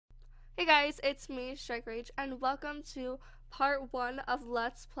Hey guys, it's me, Strike Rage, and welcome to part 1 of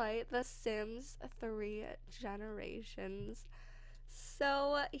Let's Play The Sims 3 Generations.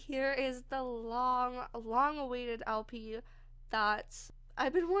 So here is the long awaited LP that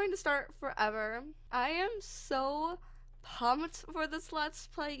I've been wanting to start forever. I am so pumped for this Let's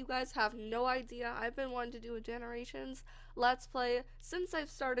Play. You guys have no idea. I've been wanting to do a Generations Let's Play since I've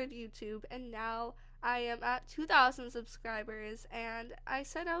started YouTube, and now I am at 2,000 subscribers, and I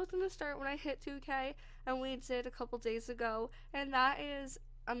said I was going to start when I hit 2K, and we did a couple days ago, and that is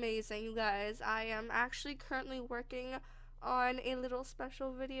amazing, you guys. I am actually currently working on a little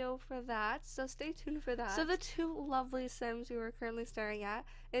special video for that, so stay tuned for that. So the two lovely Sims we are currently staring at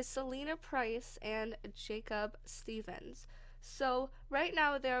is Selena Price and Jacob Stevens. So right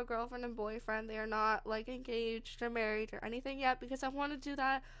now they're a girlfriend and boyfriend. They are not like engaged or married or anything yet, because I want to do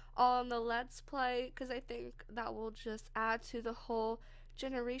that all in the Let's Play, because I think that will just add to the whole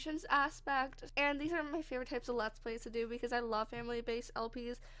generations aspect. And these are my favorite types of Let's Plays to do because I love family based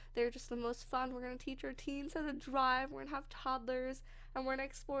LPs. They're just the most fun. We're going to teach our teens how to drive, we're going to have toddlers, and we're going to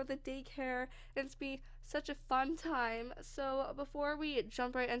explore the daycare, and it's be such a fun time. So before we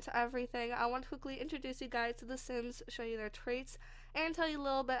jump right into everything, I want to quickly introduce you guys to the Sims, show you their traits, and tell you a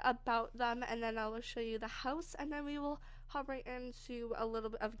little bit about them, and then I will show you the house, and then we will hop right into a little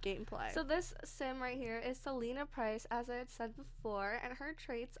bit of gameplay. So this sim right here is Selena Price, as I had said before, and her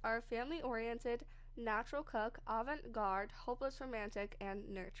traits are family oriented, natural cook, avant-garde, hopeless romantic, and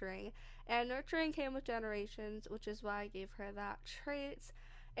nurturing. And nurturing came with generations, which is why I gave her that trait.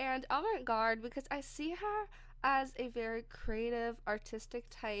 And avant-garde because I see her as a very creative, artistic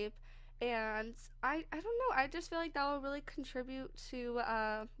type, and I don't know, I just feel like that will really contribute to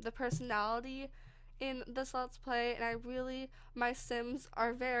the personality in this Let's Play, and my Sims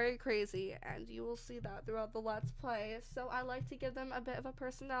are very crazy, and you will see that throughout the Let's Play. So I like to give them a bit of a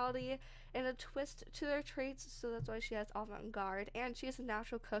personality and a twist to their traits, so that's why she has avant-garde, and she is a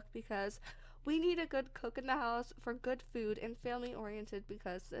natural cook because we need a good cook in the house for good food, and family oriented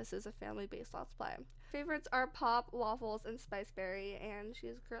because this is a family based Let's Play. Favorites are Pop, Waffles, and Spiceberry, and she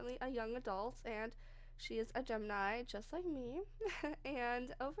is currently a young adult, and she is a Gemini just like me.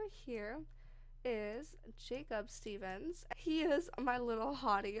 And over here is Jacob Stevens. He is my little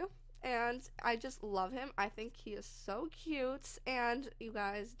hottie, and I just love him. I think he is so cute, and you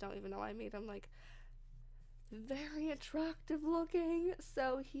guys don't even know I made him like very attractive looking.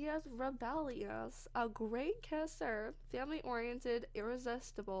 So he is rebellious, a great kisser, family oriented,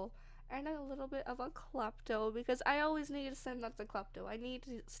 irresistible, and a little bit of a klepto, because I always need a sim that's a klepto. I need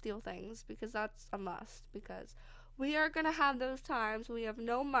to steal things because that's a must, because we are gonna have those times we have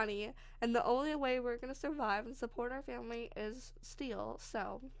no money, and the only way we're gonna survive and support our family is steal.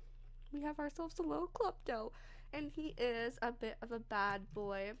 So we have ourselves a little klepto, and he is a bit of a bad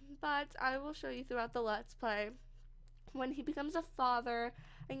boy. But I will show you throughout the Let's Play. When he becomes a father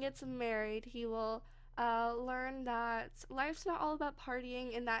and gets married, he will learn that life's not all about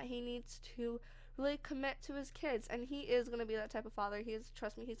partying, and that he needs to really commit to his kids. And he is going to be that type of father.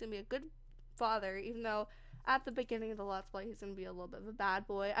 Trust me, he's going to be a good father, even though at the beginning of the Let's Play, he's going to be a little bit of a bad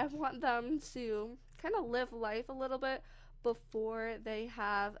boy. I want them to kind of live life a little bit before they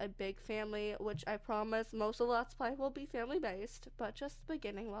have a big family, which I promise most of the Let's Play will be family based, but just the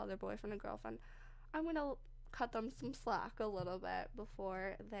beginning while they're boyfriend and girlfriend, I'm going to cut them some slack a little bit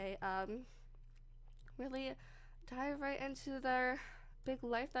before they really dive right into their big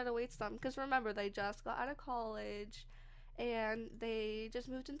life that awaits them. Because remember, they just got out of college and they just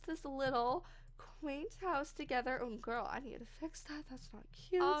moved into this little quaint house together. Oh girl, I need to fix that. That's not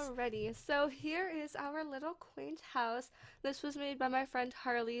cute. Alrighty, so here is our little quaint house. This was made by my friend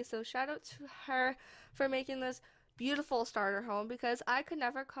Harley, so shout out to her for making this beautiful starter home, because I could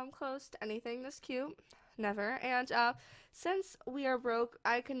never come close to anything this cute. Never. And since we are broke,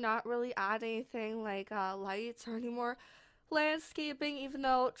 I cannot really add anything like lights or any more landscaping, even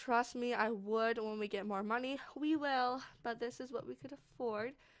though, trust me, I would when we get more money. We will, but this is what we could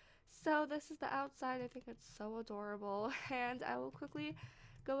afford. So this is the outside. I think it's so adorable, and I will quickly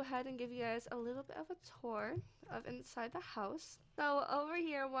go ahead and give you guys a little bit of a tour of inside the house. So over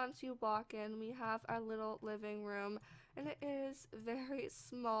here, once you walk in, we have our little living room, and it is very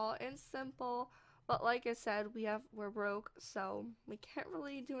small and simple. But like I said, we're broke, so we can't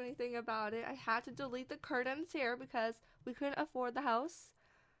really do anything about it. I had to delete the curtains here because we couldn't afford the house.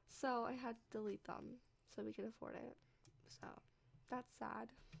 So I had to delete them so we could afford it. So that's sad.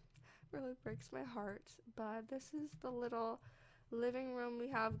 Really breaks my heart. But this is the little living room we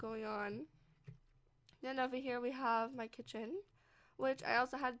have going on. Then over here we have my kitchen, which I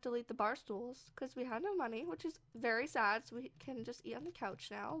also had to delete the bar stools because we had no money, which is very sad. So we can just eat on the couch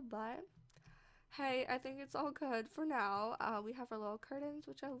now, but hey, I think it's all good for now. We have our little curtains,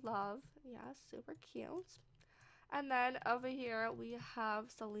 which I love. Yeah, super cute. And then over here we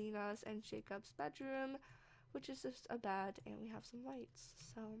have Selena's and Jacob's bedroom, which is just a bed, and we have some lights.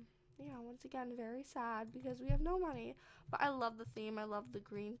 So yeah, once again, very sad because we have no money. But I love the theme. I love the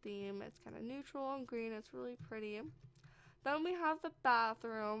green theme. It's kind of neutral and green. It's really pretty. Then we have the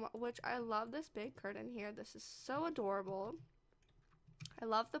bathroom, which I love this big curtain here. This is so adorable. I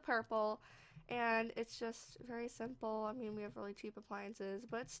love the purple, and it's just very simple. I mean, we have really cheap appliances,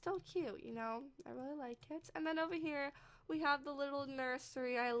 but it's still cute, you know? I really like it. And then over here, we have the little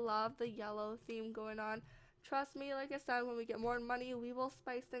nursery. I love the yellow theme going on. Trust me, like I said, when we get more money, we will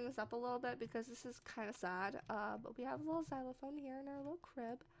spice things up a little bit because this is kind of sad. But we have a little xylophone here in our little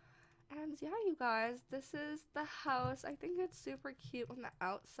crib. And yeah, you guys, this is the house. I think it's super cute on the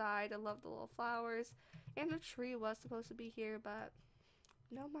outside. I love the little flowers. And the tree was supposed to be here, but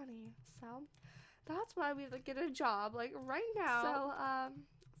no money. So that's why we have to get a job, like right now. So,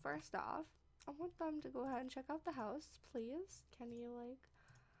 first off, I want them to go ahead and check out the house, please. Can you, like,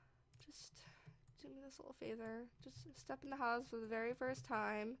 just do me this little favor? Just step in the house for the very first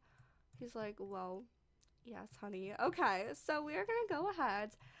time. He's like, whoa. Yes, honey. Okay, so we're gonna go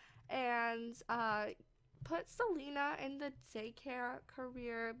ahead and put Selena in the daycare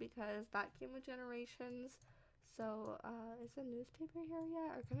career because that came with generations. So is the newspaper here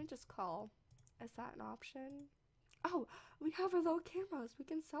yet, or can we just call? Is that an option? Oh, we have our little cameras. We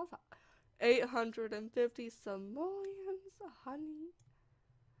can sell that. 850 simoleons, honey.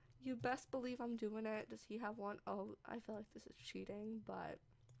 You best believe I'm doing it. Does he have one? Oh, I feel like this is cheating, but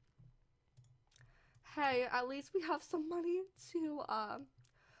hey, at least we have some money to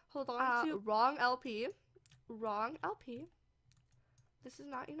hold on to. Wrong LP. Wrong LP. This is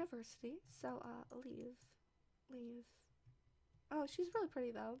not university, so leave. Leave. Oh, she's really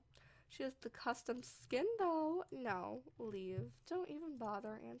pretty though. She has the custom skin though. No, leave. Don't even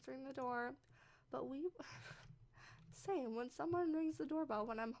bother answering the door. But we same, when someone rings the doorbell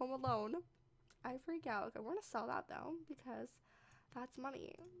when I'm home alone, I freak out. Okay, we're gonna sell that though because that's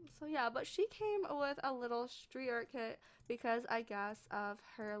money. So yeah, but she came with a little street art kit because I guess of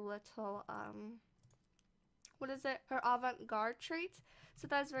her little what is it? Her avant-garde trait. So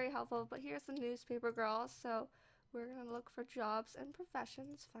that's very helpful. But here's the newspaper girl. So we're going to look for jobs and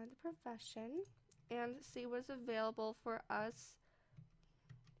professions, find a profession, and see what's available for us.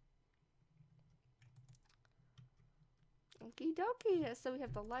 Okie dokie. So we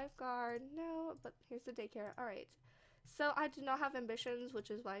have the lifeguard. No, but here's the daycare. All right. So I do not have ambitions,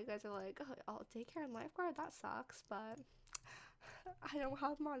 which is why you guys are like, oh, daycare and lifeguard? That sucks, but I don't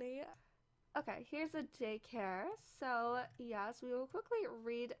have money. Okay, here's a daycare. So yes, we will quickly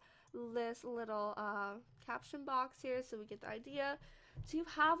read this little caption box here so we get the idea. Do you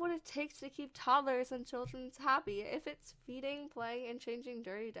have what it takes to keep toddlers and children happy? If it's feeding, playing, and changing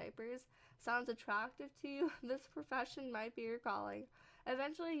dirty diapers sounds attractive to you, this profession might be your calling.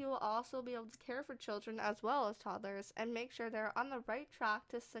 Eventually, you will also be able to care for children as well as toddlers and make sure they're on the right track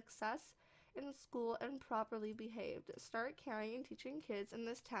to success in school and properly behaved. Start caring and teaching kids in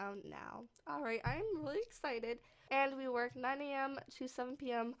this town now. Alright, I'm really excited. And we work 9 a.m. to 7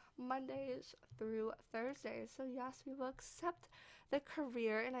 p.m. Mondays through Thursdays. So yes, we will accept the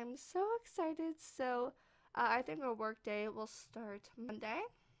career and I'm so excited. So I think our work day will start Monday,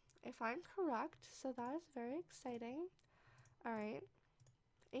 if I'm correct. So that is very exciting. Alright.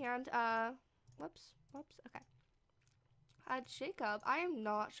 And whoops, okay. Jacob, I am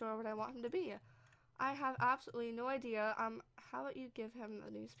not sure what I want him to be. I have absolutely no idea. How about you give him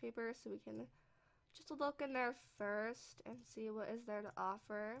the newspaper so we can just look in there first and see what is there to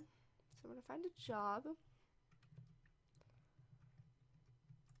offer. So I'm gonna find a job.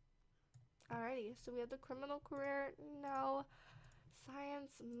 Alrighty, so we have the criminal career. No.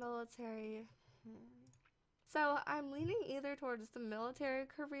 Science, military. So I'm leaning either towards the military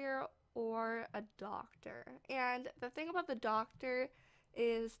career or a doctor. And the thing about the doctor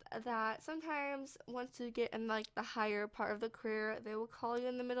is that sometimes once you get in like the higher part of the career, they will call you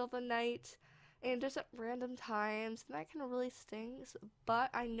in the middle of the night and just at random times, and that kind of really stings. But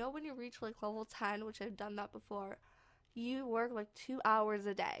I know when you reach like level 10, which I've done that before, you work like 2 hours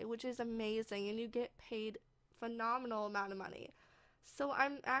a day, which is amazing, and you get paid phenomenal amount of money. So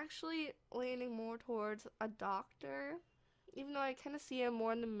I'm actually leaning more towards a doctor, even though I kind of see him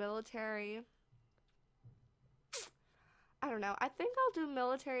more in the military. I don't know. I think I'll do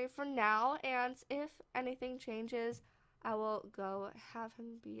military for now, and if anything changes, I will go have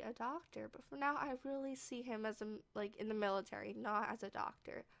him be a doctor. But for now, I really see him as like in the military, not as a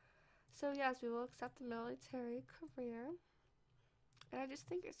doctor. So yes, we will accept the military career. And I just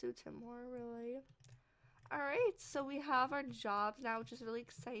think it suits him more, really. Alright, so we have our jobs now, which is really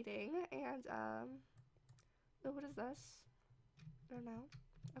exciting. And, oh, what is this? I don't know.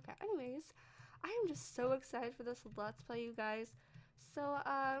 Okay, anyways, I am just so excited for this Let's Play, you guys. So,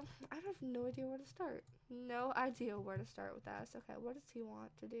 I have no idea where to start. No idea where to start with this. Okay, what does he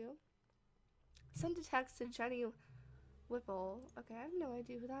want to do? Send a text to Jenny Whipple. Okay, I have no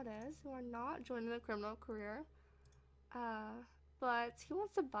idea who that is. Who are not joining the criminal career. But he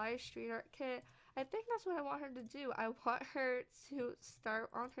wants to buy a street art kit. I think that's what I want her to do. I want her to start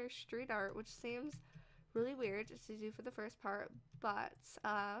on her street art, which seems really weird to do for the first part, but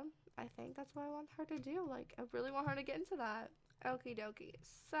I think that's what I want her to do. Like, I really want her to get into that. Okie dokie.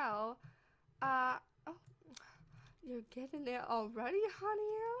 So, oh, you're getting it already,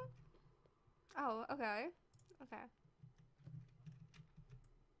 honey? Oh, okay. Okay.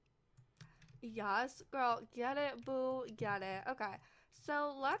 Yes, girl, get it, boo, get it. Okay,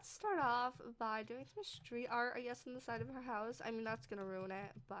 so let's start off by doing some street art, I guess, on the side of her house. I mean, that's gonna ruin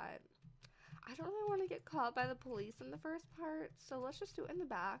it, but I don't really want to get caught by the police in the first part, so let's just do it in the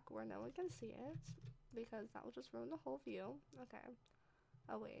back where no one can see it, because that will just ruin the whole view. Okay.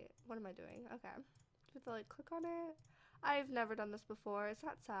 Oh, wait, what am I doing? Okay. Do we have to, like, click on it? I've never done this before. Is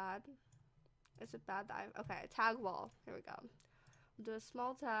that sad? Is it bad that okay, tag wall. Here we go. Do a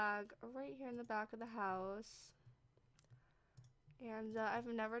small tag right here in the back of the house. And I've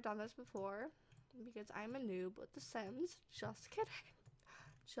never done this before because I'm a noob with The Sims. Just kidding.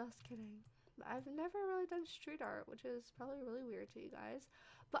 Just kidding. But I've never really done street art, which is probably really weird to you guys.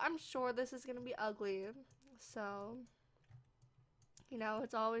 But I'm sure this is going to be ugly. So, you know,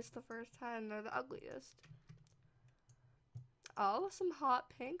 it's always the first time they're the ugliest. Oh, some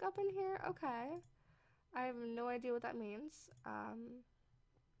hot pink up in here? Okay. I have no idea what that means.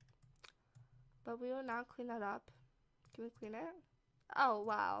 But we will now clean that up. Can we clean it? Oh,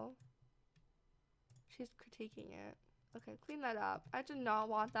 wow. She's critiquing it. Okay, clean that up. I do not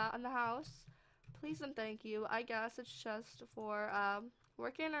want that in the house. Please and thank you. I guess it's just for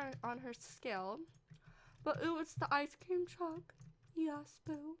working on her skill. But ooh, it's the ice cream truck. Yes,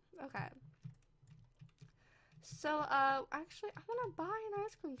 boo. Okay. So, actually, I want to buy an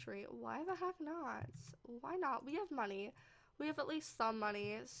ice cream treat. Why the heck not? Why not? We have money. We have at least some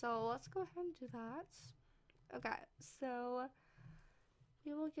money, so let's go ahead and do that. Okay, so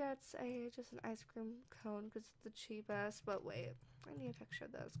we will get just an ice cream cone because it's the cheapest. But wait, I need a picture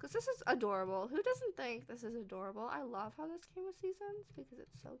of this because this is adorable. Who doesn't think this is adorable? I love how this came with seasons because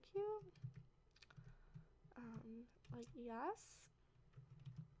it's so cute. Like, yes.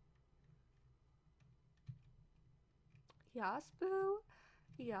 Yes, boo.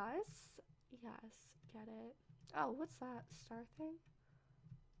 Yes. Yes. Get it. Oh, what's that star thing?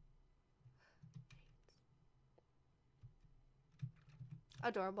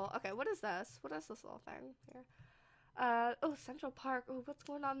 Adorable. Okay, what is this? What is this little thing here? Oh, Central Park. Oh, what's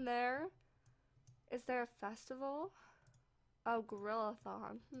going on there? Is there a festival? Oh,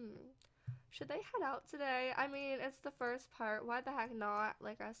 Grillathon. Should they head out today? I mean, it's the first part. Why the heck not?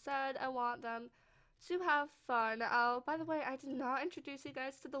 Like I said, I want them to have fun. Oh, by the way, I did not introduce you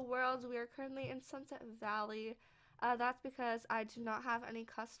guys to the worlds. We are currently in Sunset Valley. That's because I do not have any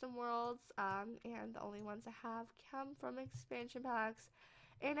custom worlds, and the only ones I have come from expansion packs,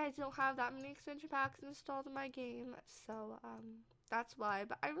 and I don't have that many expansion packs installed in my game, so, that's why.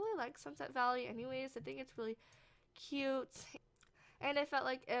 But I really like Sunset Valley anyways. I think it's really cute, and I felt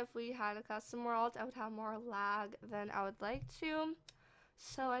like if we had a custom world, I would have more lag than I would like to.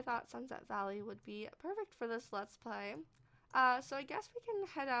 So I thought Sunset Valley would be perfect for this Let's Play. So I guess we can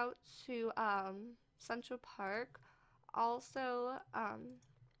head out to Central Park. Also,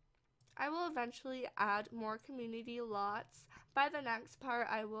 I will eventually add more community lots. By the next part,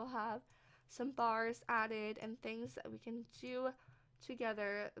 I will have some bars added and things that we can do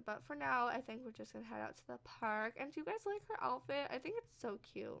together. But for now, I think we're just going to head out to the park. And do you guys like her outfit? I think it's so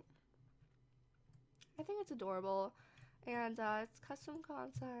cute. I think it's adorable. And it's custom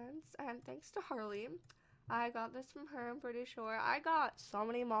content, and thanks to Harley. I got this from her, I'm pretty sure. I got so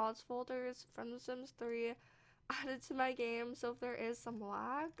many mods folders from The Sims 3 added to my game, so if there is some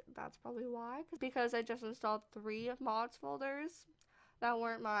lag, that's probably why. Because I just installed 3 mods folders that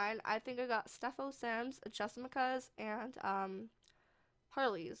weren't mine. I think I got Steffo Sims, Jessica's, and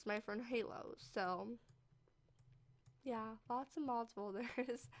Harley's, my friend Haylo. So, yeah, lots of mods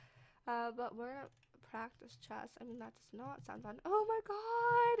folders. But we're gonna practice chess. I mean, that does not sound fun. Oh my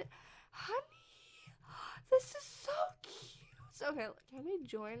god! Honey! This is so cute! Okay, can we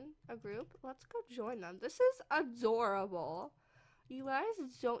join a group? Let's go join them. This is adorable. You guys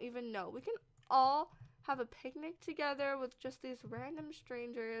don't even know. We can all have a picnic together with just these random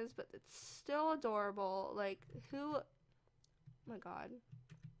strangers, but it's still adorable. Like, who? Oh my god.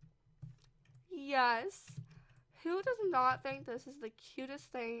 Yes. Who does not think this is the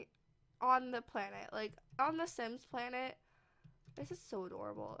cutest thing on the planet? Like, on the Sims planet. This is so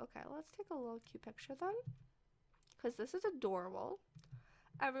adorable. Okay, let's take a little cute picture then. Because this is adorable.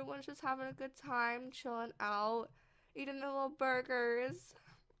 Everyone's just having a good time, chilling out, eating their little burgers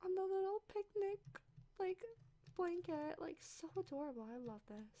on the little picnic, like, blanket. Like, so adorable. I love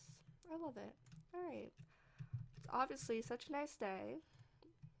this. I love it. Alright. It's obviously such a nice day.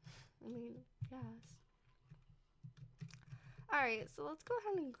 I mean, yes. Alright, so let's go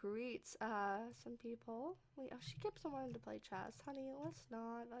ahead and greet some people. Wait, oh, she keeps on wanting to play chess. Honey, let's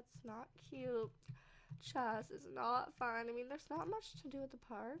not. That's not cute. Chess is not fun. I mean, there's not much to do at the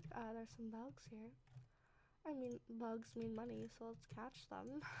park. There's some bugs here. I mean, bugs mean money, so let's catch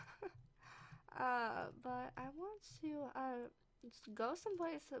them. But I want to just go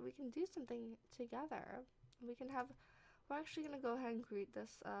someplace that we can do something together. We can have. We're actually gonna go ahead and greet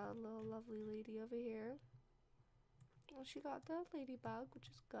this little lovely lady over here. Well, she got the ladybug, which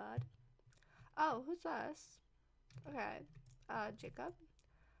is good. Oh, who's this? Okay, Jacob.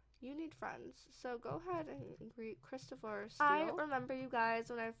 You need friends, so go ahead and greet Christopher Steele. I remember, you guys,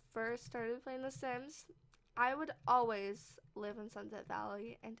 when I first started playing The Sims, I would always live in Sunset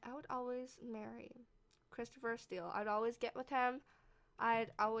Valley, and I would always marry Christopher Steele. I'd always get with him.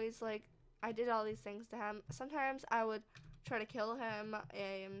 I'd always, like, I did all these things to him. Sometimes I would try to kill him,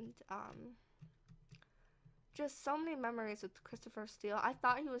 and, just so many memories with Christopher Steele. I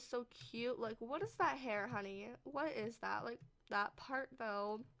thought he was so cute. Like, what is that hair, honey? What is that? Like, that part,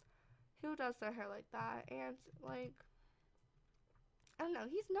 though. Who does their hair like that? And, like, I don't know.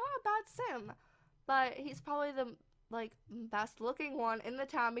 He's not a bad Sim, but he's probably the, like, best looking one in the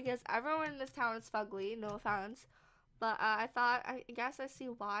town because everyone in this town is fugly. No offense. But I guess I see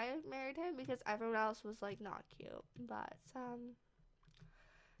why I married him because everyone else was, like, not cute. But,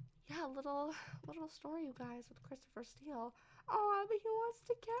 yeah, little story, you guys, with Christopher Steele. Oh, but he wants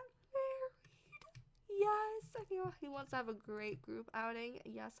to get married. Yes, and he wants to have a great group outing.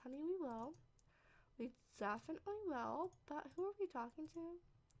 Yes, honey, we will. We definitely will. But who are we talking to?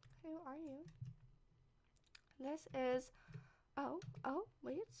 Who are you? This is, oh,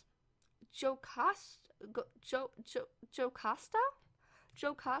 wait. Jocasta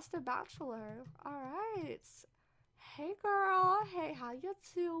Bachelor. Alright. Hey girl, hey, how you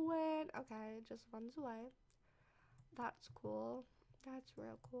doing? Okay, it just runs away. That's cool. That's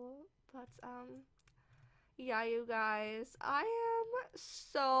real cool. But, yeah, you guys, I am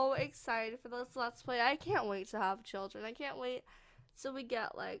so excited for this Let's Play. I can't wait to have children. I can't wait till we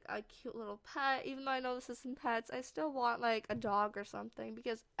get, like, a cute little pet. Even though I know this isn't pets, I still want, like, a dog or something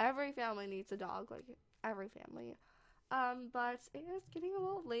because every family needs a dog, like, every family. But it is getting a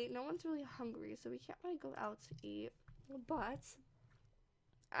little late. No one's really hungry, so we can't really go out to eat. But,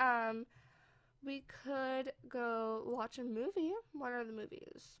 we could go watch a movie. What are the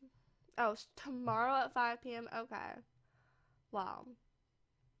movies? Oh, tomorrow at 5 p.m. Okay. Wow.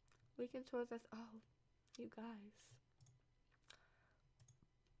 We can tour this. Oh, you guys.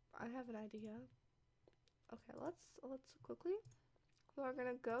 I have an idea. Okay, let's quickly. We're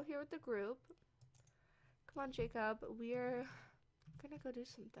gonna go here with the group. Come on, Jacob. We're gonna go do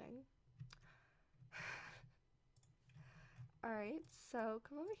something. Alright, so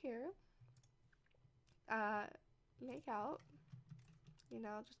come over here. Make out. You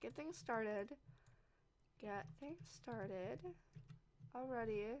know, just get things started. Get things started.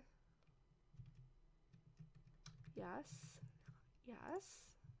 Already. Yes. Yes.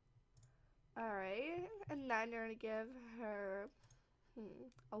 Alright. And then you're gonna give her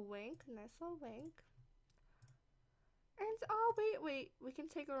a wink. Nice little wink. And oh wait. We can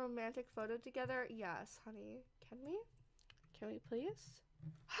take a romantic photo together. Yes, honey. Can we? Can we please?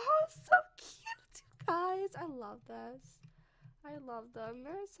 Oh, so cute, you guys. I love this. I love them.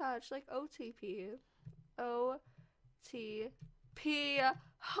 They're such like OTP. OTP.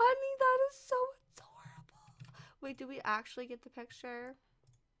 Honey, that is so adorable. Wait, do we actually get the picture?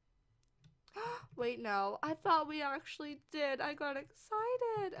 Wait, no. I thought we actually did. I got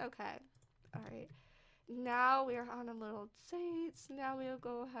excited. Okay. Alright. Now we are on a little date. So now we'll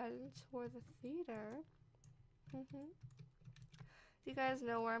go ahead and tour the theater. Do you guys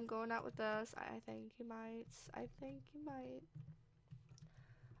know where I'm going at with this? I think you might. I think you might.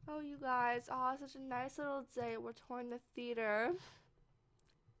 Oh, you guys. Oh, such a nice little date. We're touring the theater.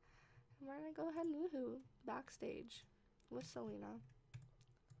 And we're gonna go ahead and woohoo backstage. with Selena.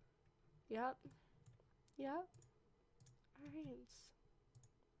 Yep. Yep. Alright.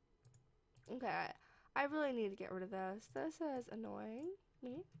 Okay. I really need to get rid of this. This is annoying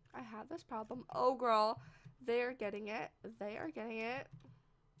me. I have this problem. Oh, girl. They are getting it. They are getting it.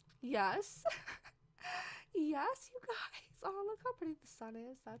 Yes. Yes, you guys. Oh, look how pretty the sun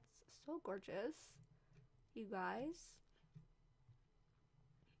is. That's so gorgeous. You guys.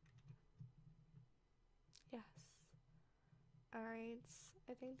 Yes. Alright.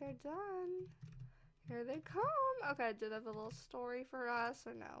 I think they're done. Here they come. Okay, do they have a little story for us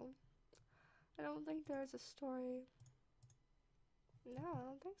or no? I don't think there's a story. No, I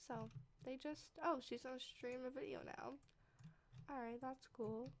don't think so. They just, oh, she's gonna stream a video now. Alright, that's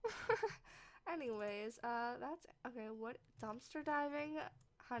cool. Anyways, that's, okay, what, dumpster diving?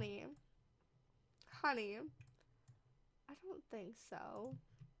 Honey. Honey. I don't think so.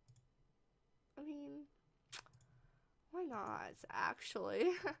 I mean, why not, actually?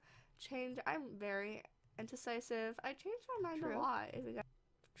 I'm very indecisive. I change my mind a lot. If you guys,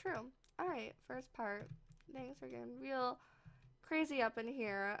 true. Alright, first part. Things are getting real crazy up in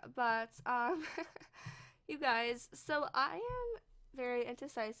here. But, you guys, so I am very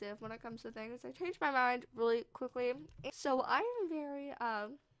indecisive when it comes to things. I change my mind really quickly. So I am very,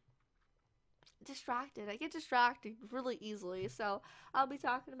 distracted. I get distracted really easily. So I'll be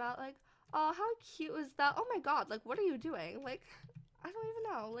talking about, like, oh, how cute is that? Oh my god, like, what are you doing? Like, I don't even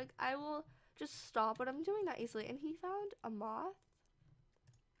know. Like, I will just stop what I'm doing that easily. And he found a moth?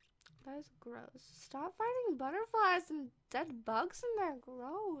 That is gross. Stop finding butterflies and dead bugs in there.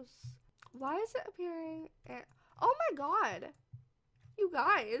 Gross. Why is it appearing? Oh my god. You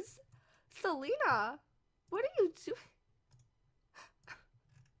guys. Selena. What are you doing?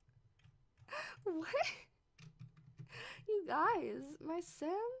 What? You guys. My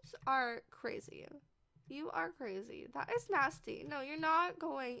Sims are crazy. You are crazy. That is nasty. No, you're not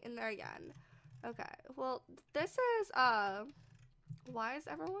going in there again. Okay. Well, this is, why is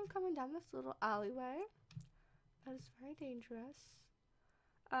everyone coming down this little alleyway? That is very dangerous.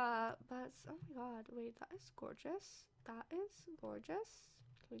 But, oh my god, wait, that is gorgeous. That is gorgeous.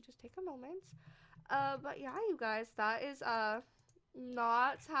 Can we just take a moment? But yeah, you guys, that is,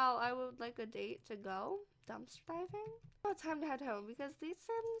 not how I would like a date to go. Dumpster diving. Well, time to head home because these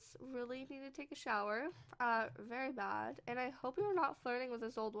Sims really need to take a shower. Very bad. And I hope you're not flirting with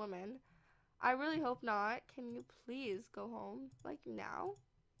this old woman. I really hope not. Can you please go home? Like, now?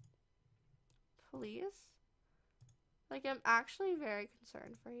 Please? Like, I'm actually very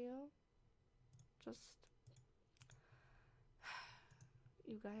concerned for you. Just...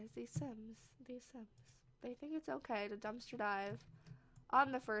 You guys, these Sims. They think it's okay to dumpster dive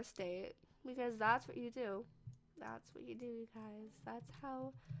on the first date. Because that's what you do. That's what you do, you guys. That's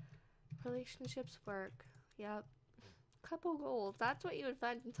how relationships work. Yep. Couple goals. That's what you would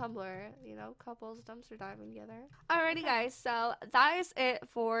find in Tumblr, you know, couples dumpster diving together. Alrighty, guys, so that is it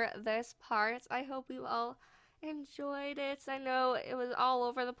for this part. I hope you all enjoyed it. I know it was all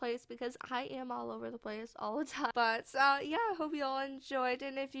over the place because I am all over the place all the time. But, yeah, I hope you all enjoyed,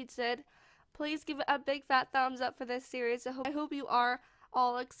 and if you did, please give it a big fat thumbs up for this series. I hope you are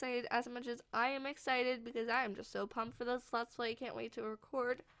all excited as much as I am excited because I am just so pumped for this Let's Play. Can't wait to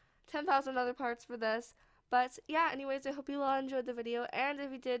record 10,000 other parts for this. But yeah, anyways, I hope you all enjoyed the video, and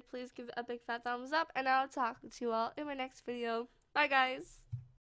if you did, please give it a big fat thumbs up, and I'll talk to you all in my next video. Bye, guys!